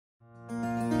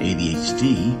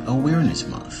ADHD Awareness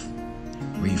Month.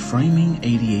 Reframing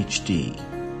ADHD.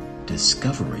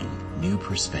 Discovering new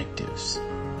perspectives.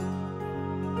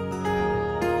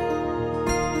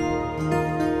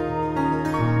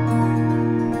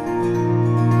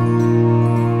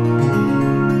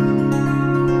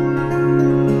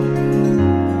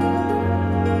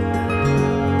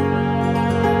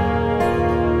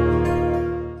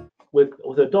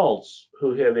 With adults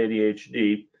who have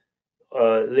ADHD,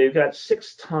 they've got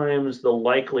 6 times the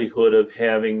likelihood of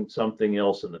having something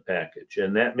else in the package.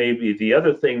 And that may be the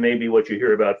other thing, may be what you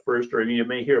hear about first, or you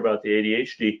may hear about the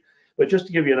ADHD. But just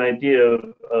to give you an idea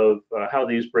of how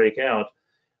these break out,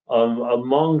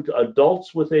 among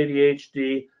adults with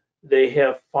ADHD, they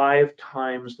have 5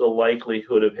 times the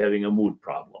likelihood of having a mood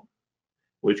problem,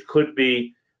 which could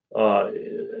be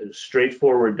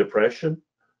straightforward depression.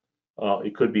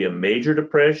 It could be a major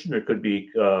depression. It could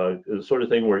be the sort of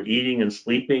thing where eating and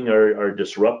sleeping are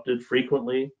disrupted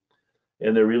frequently,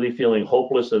 and they're really feeling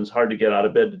hopeless and it's hard to get out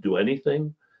of bed to do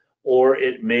anything. Or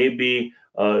it may be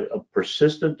a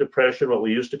persistent depression, what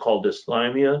we used to call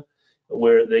dysthymia,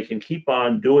 where they can keep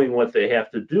on doing what they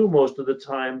have to do most of the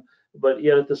time, but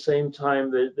yet at the same time,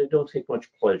 they don't take much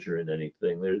pleasure in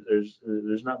anything.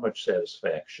 There's not much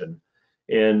satisfaction.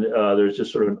 And there's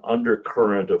just sort of an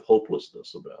undercurrent of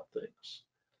hopelessness about things,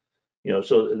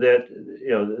 so that,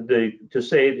 to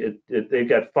say they've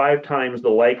got 5 times the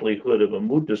likelihood of a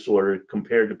mood disorder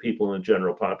compared to people in the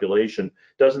general population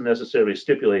doesn't necessarily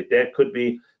stipulate. That could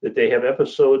be that they have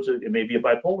episodes, it may be a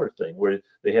bipolar thing, where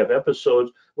they have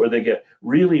episodes where they get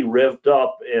really revved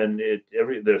up and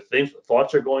their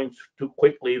thoughts are going too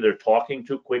quickly, they're talking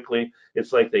too quickly,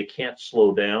 it's like they can't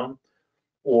slow down.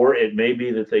 Or it may be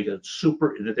that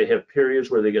they have periods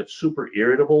where they get super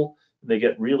irritable, and they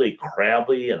get really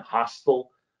crabby and hostile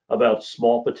about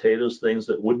small potatoes, things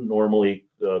that wouldn't normally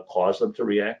cause them to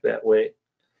react that way.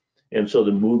 And so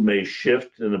the mood may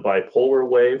shift in a bipolar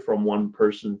way from one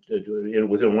person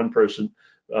within one person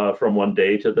from one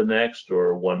day to the next,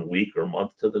 or 1 week or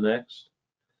month to the next.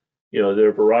 There are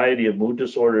a variety of mood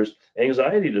disorders,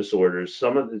 anxiety disorders.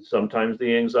 Sometimes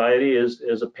the anxiety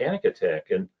is a panic attack,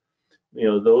 and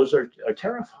those are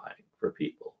terrifying for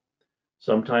people.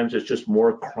 Sometimes it's just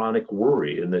more chronic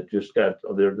worry, and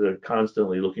they're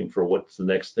constantly looking for what's the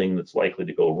next thing that's likely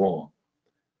to go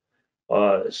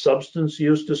wrong. Substance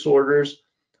use disorders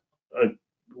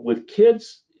with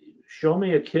kids. Show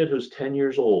me a kid who's 10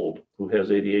 years old who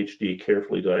has ADHD,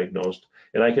 carefully diagnosed,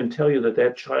 and I can tell you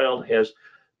that child has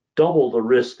double the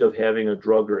risk of having a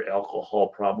drug or alcohol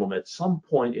problem at some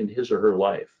point in his or her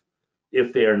life,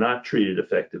 if they are not treated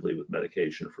effectively with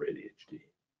medication for ADHD.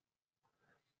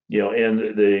 And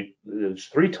it's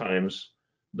 3 times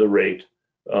the rate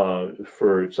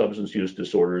for substance use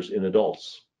disorders in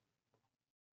adults.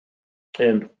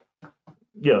 And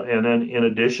then in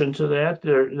addition to that,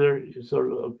 there is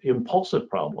sort of impulsive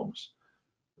problems,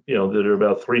 that are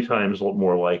about 3 times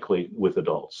more likely with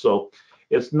adults. So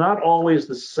it's not always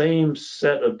the same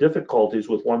set of difficulties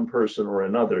with one person or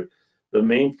another. The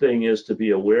main thing is to be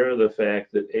aware of the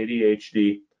fact that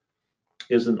ADHD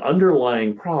is an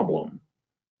underlying problem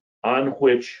on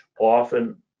which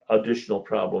often additional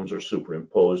problems are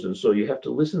superimposed. And so you have to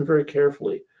listen very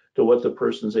carefully to what the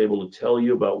person's able to tell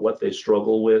you about what they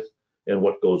struggle with and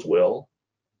what goes well.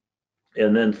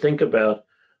 And then think about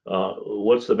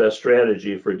what's the best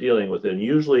strategy for dealing with it. And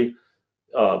usually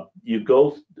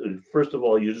first of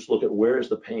all, you just look at where is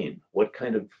the pain, what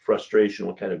kind of frustration,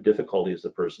 what kind of difficulty is the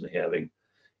person having,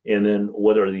 and then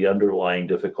what are the underlying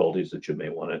difficulties that you may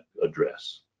want to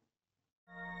address.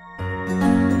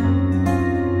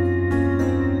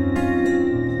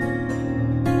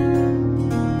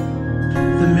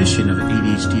 The mission of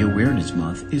ADHD Awareness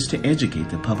Month is to educate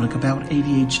the public about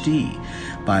ADHD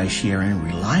by sharing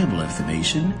reliable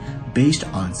information based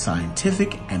on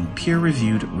scientific and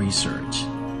peer-reviewed research.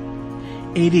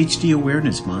 ADHD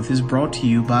Awareness Month is brought to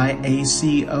you by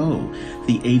ACO,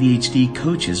 the ADHD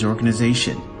Coaches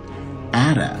Organization,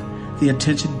 ADA, the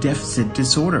Attention Deficit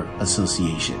Disorder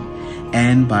Association,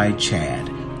 and by CHAD,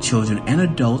 Children and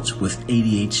Adults with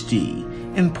ADHD,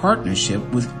 in partnership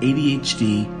with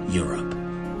ADHD Europe.